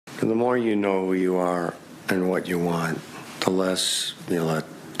The more you know who you are and what you want, the less you let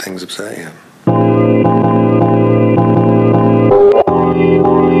things upset you.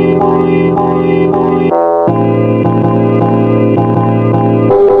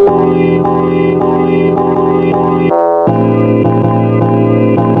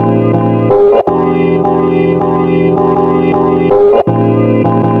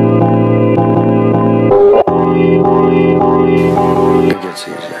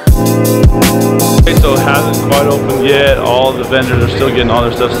 Okay, so it hasn't quite opened yet. All the vendors are still getting all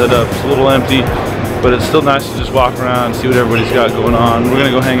their stuff set up. It's a little empty, but it's still nice to just walk around and see what everybody's got going on. We're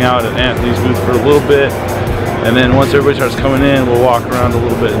gonna go hang out at Anthony's booth for a little bit, and then once everybody starts coming in, we'll walk around a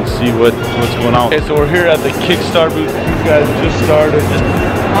little bit and see what's going on. Okay, so we're here at the Kickstart booth. These guys just started.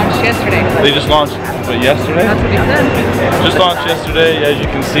 Launched yesterday. They just launched, but yesterday? That's what he said. Just launched yesterday. As you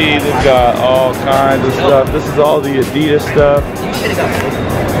can see, they've got all kinds of stuff. This is all the Adidas stuff. You should have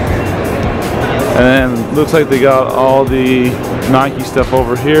gone. And then looks like they got all the Nike stuff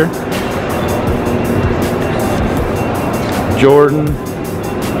over here. Jordan.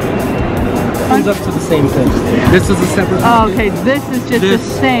 Comes up to the same thing. This is a separate. Oh, okay. This is just the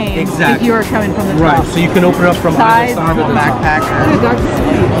same. Exactly. If you are coming from the top. Right. So you can open up from either side of the backpack. Dude, that's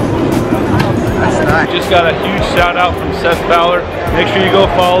sweet. That's nice. Just got a huge shout out from Seth Fowler. Make sure you go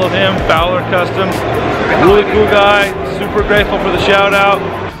follow him, Fowler Customs. Really cool guy. Super grateful for the shout out.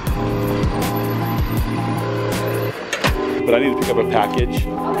 But I need to pick up a package.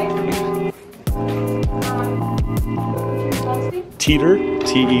 Teeter,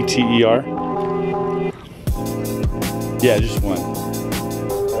 T-E-T-E-R. Yeah, just one.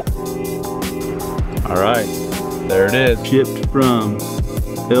 All right, there it is. Shipped from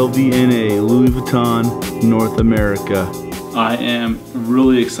LVNA, Louis Vuitton, North America. I am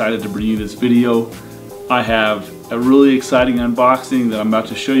really excited to bring you this video. I have a really exciting unboxing that I'm about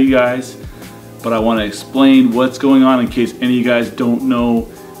to show you guys, but I want to explain what's going on in case any of you guys don't know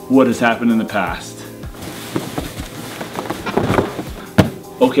what has happened in the past.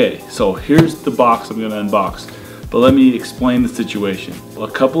 Okay, so here's the box I'm going to unbox, but let me explain the situation. A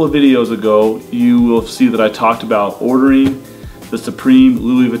couple of videos ago, you will see that I talked about ordering the Supreme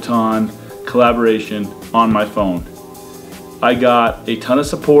Louis Vuitton collaboration on my phone. I got a ton of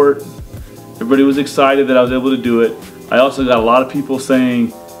support. Everybody was excited that I was able to do it. I also got a lot of people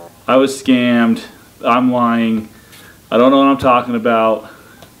saying I was scammed, I'm lying, I don't know what I'm talking about,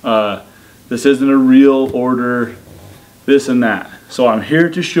 this isn't a real order, this and that. So I'm here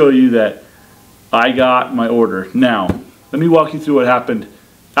to show you that I got my order. Now, let me walk you through what happened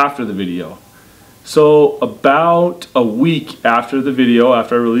after the video. So about a week after the video,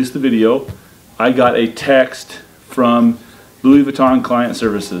 after I released the video, I got a text from Louis Vuitton Client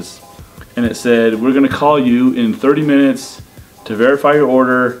Services. And it said, we're gonna call you in 30 minutes to verify your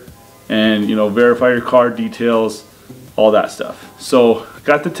order and verify your card details, all that stuff. So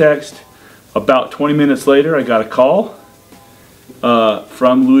got the text. About 20 minutes later, I got a call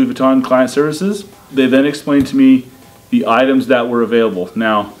from Louis Vuitton Client Services. They then explained to me the items that were available.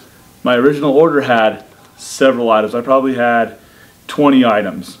 Now, my original order had several items. I probably had 20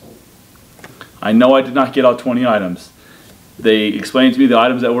 items. I know I did not get all 20 items. They explained to me the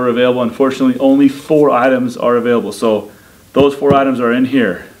items that were available. Unfortunately, only 4 items are available. So those 4 items are in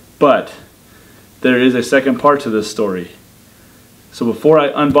here. But there is a second part to this story. So before I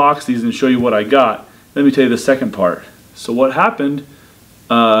unbox these and show you what I got, let me tell you the second part. So what happened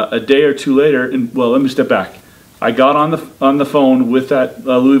a day or two later, well, let me step back. I got on the phone with that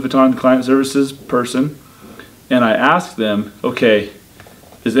Louis Vuitton Client Services person, and I asked them, okay,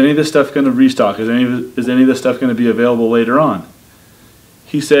 is any of this stuff going to restock? Is any of this stuff going to be available later on?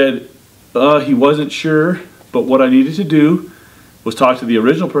 He said he wasn't sure, but what I needed to do was talk to the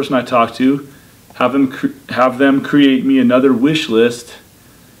original person I talked to, have them create me another wish list,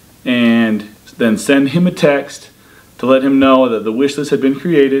 and then send him a text to let him know that the wish list had been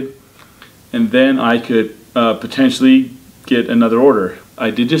created, and then I could potentially get another order. I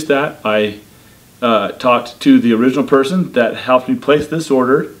did just that. I talked to the original person that helped me place this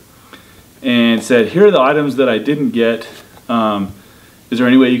order and said, here are the items that I didn't get. Is there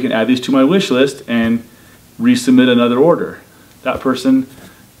any way you can add these to my wish list and resubmit another order? That person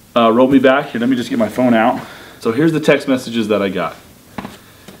wrote me back. Here, let me just get my phone out. So here's the text messages that I got.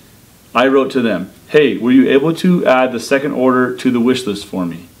 I wrote to them, hey, were you able to add the second order to the wish list for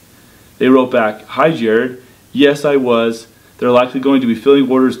me? They wrote back, hi Jared, yes I was. They're likely going to be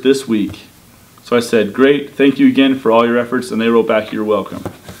filling orders this week. So I said, great, thank you again for all your efforts, and they wrote back, you're welcome.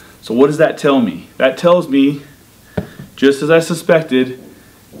 So what does that tell me? That tells me, just as I suspected,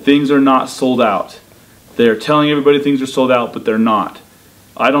 things are not sold out. They're telling everybody things are sold out, but they're not.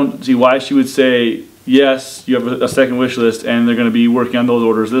 I don't see why she would say, yes, you have a second wish list and they're going to be working on those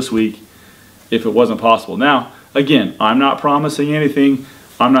orders this week if it wasn't possible. Now, again, I'm not promising anything.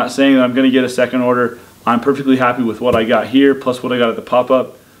 I'm not saying that I'm going to get a second order. I'm perfectly happy with what I got here, plus what I got at the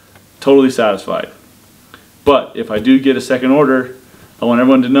pop-up. Totally satisfied. But if I do get a second order, I want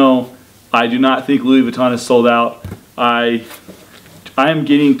everyone to know I do not think Louis Vuitton is sold out. I am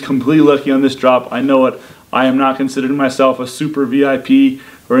getting completely lucky on this drop. I know it. I am not considering myself a super VIP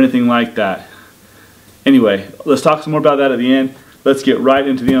or anything like that. Anyway, let's talk some more about that at the end. Let's get right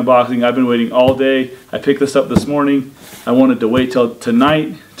into the unboxing. I've been waiting all day. I picked this up this morning. I wanted to wait till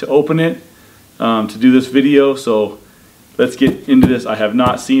tonight to open it, to do this video. So let's get into this. I have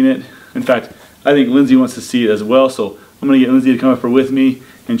not seen it. In fact, I think Lindsay wants to see it as well. So I'm gonna get Lindsay to come up here with me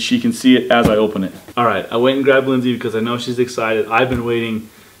and she can see it as I open it. All right, I went and grabbed Lindsay because I know she's excited. I've been waiting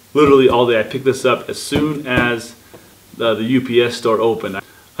literally all day. I picked this up as soon as the UPS store opened.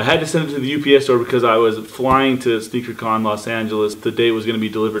 I had to send it to the UPS store because I was flying to SneakerCon Los Angeles. The day was going to be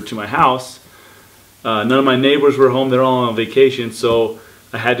delivered to my house. None of my neighbors were home. They're all on vacation, so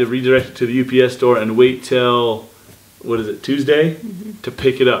I had to redirect it to the UPS store and wait till, what is it, Tuesday? To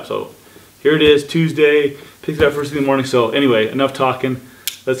pick it up. So here it is, Tuesday. Picked it up first thing in the morning. So anyway, enough talking.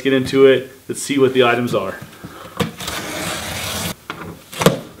 Let's get into it. Let's see what the items are.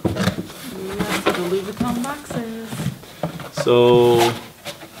 The Louis Vuitton boxes. So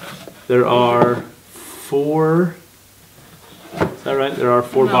there are 4, is that right? There are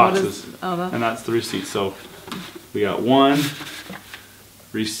 4 boxes, and that's the receipt. So we got 1,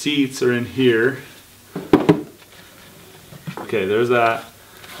 receipts are in here. Okay, there's that.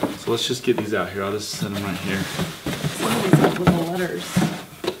 So let's just get these out here. I'll just set them right here. Some of these have little letters.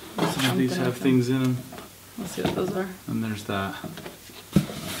 Some of these have things in them. Let's see what those are. And there's that.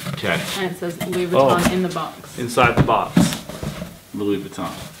 Okay. And it says Louis Vuitton in the box. Inside the box, Louis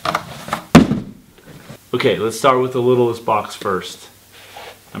Vuitton. Okay, let's start with the littlest box first.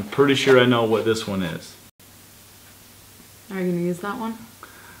 I'm pretty sure I know what this one is. Are you going to use that one?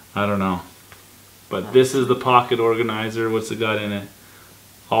 I don't know. But this is the pocket organizer. What's it got in it?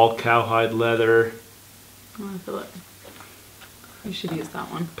 All cowhide leather. I feel it. You should use that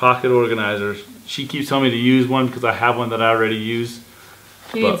one. Pocket organizer. She keeps telling me to use one because I have one that I already use.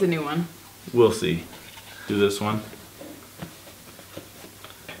 He needs a new one. We'll see. Do this one.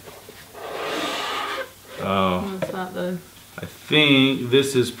 Oh. What's that, the... I think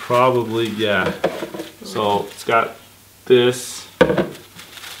this is probably, yeah. So it's got this,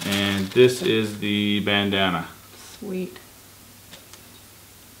 and this is the bandana. Sweet.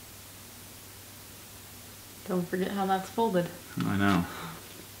 Don't forget how that's folded. I know.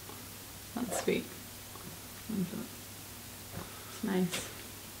 That's sweet. It's nice.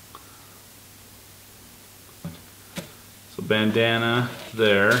 So bandana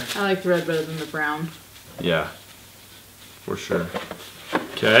there. I like the red better than the brown. Yeah, for sure.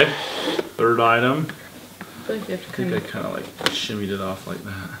 Okay, third item. I feel like you have to I think I kind of like shimmied it off like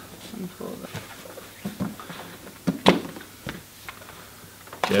that. unfold it.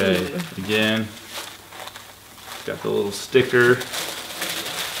 Okay, again, got the little sticker.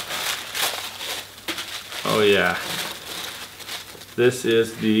 Oh yeah. This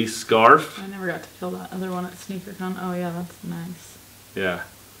is the scarf. I never got to feel that other one at SneakerCon. Oh yeah, that's nice. Yeah,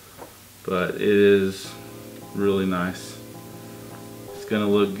 but it is really nice. It's gonna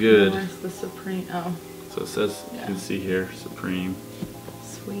look good. Where's the Supreme? Oh. So it says, you can see here, Supreme.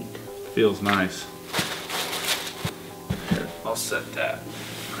 Sweet. Feels nice. Here, I'll set that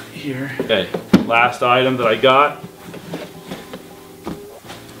right here. Okay, last item that I got.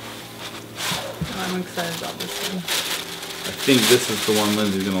 Oh, I'm excited about this one. I think this is the one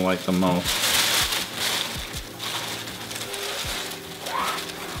Lindsay's gonna like the most.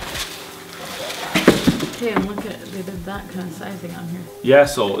 Okay, and look at, they did that kind of sizing on here. Yeah,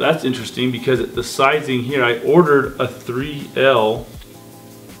 so that's interesting because the sizing here, I ordered a 3L.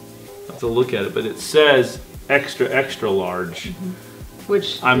 I have to look at it, but it says extra, extra large.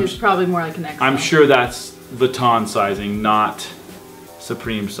 Which is probably more like an XL. I'm sure that's Vuitton sizing, not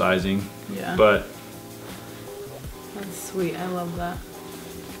Supreme sizing. Yeah. But that's sweet. I love that.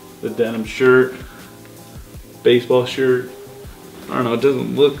 the denim shirt, baseball shirt. I don't know, it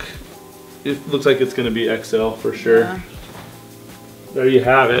doesn't look, it looks like it's gonna be XL for sure. Yeah. There you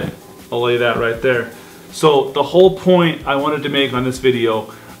have it. I'll lay that right there. So the whole point I wanted to make on this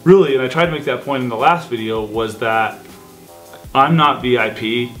video, really, and I tried to make that point in the last video, was that I'm not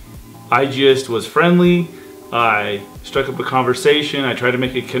VIP. I just was friendly. I struck up a conversation. I tried to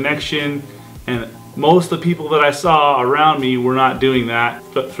make a connection, and most of the people that I saw around me were not doing that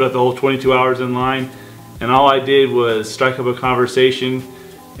throughout the whole 22 hours in line. And all I did was strike up a conversation,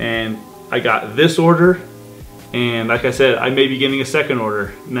 and I got this order, and like I said, I may be getting a second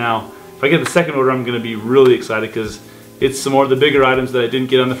order. Now, if I get the second order, I'm gonna be really excited because it's some more of the bigger items that I didn't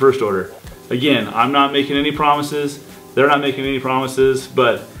get on the first order. Again, I'm not making any promises, they're not making any promises,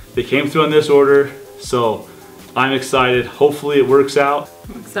 but they came through on this order, so I'm excited. Hopefully it works out.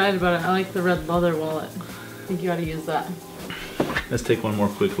 I'm excited about it. I like the red leather wallet. I think you ought to use that. Let's take one more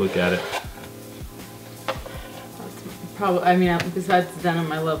quick look at it. That's probably, I mean, besides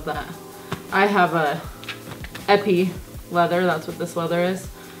denim, I love that. I have a Epi leather, that's what this leather is.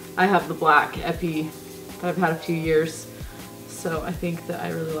 I have the black Epi that I've had a few years, so I think that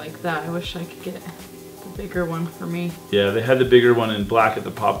I really like that. I wish I could get the bigger one for me. Yeah, they had the bigger one in black at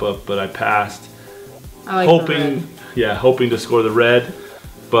the pop-up, but I passed. I like the red. Yeah, hoping to score the red.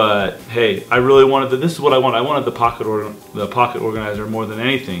 But hey, I really wanted this is what I wanted. I wanted the pocket organizer more than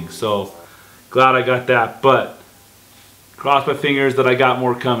anything. So glad I got that. But cross my fingers that I got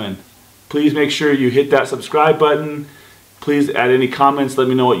more coming. Please make sure you hit that subscribe button. Please add any comments. Let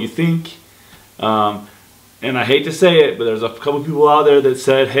me know what you think. And I hate to say it, but there's a couple people out there that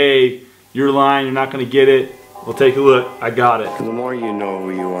said, "Hey, you're lying. You're not going to get it." Well, take a look. I got it. The more you know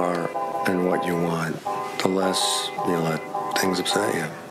who you are and what you want, the less you let things upset you.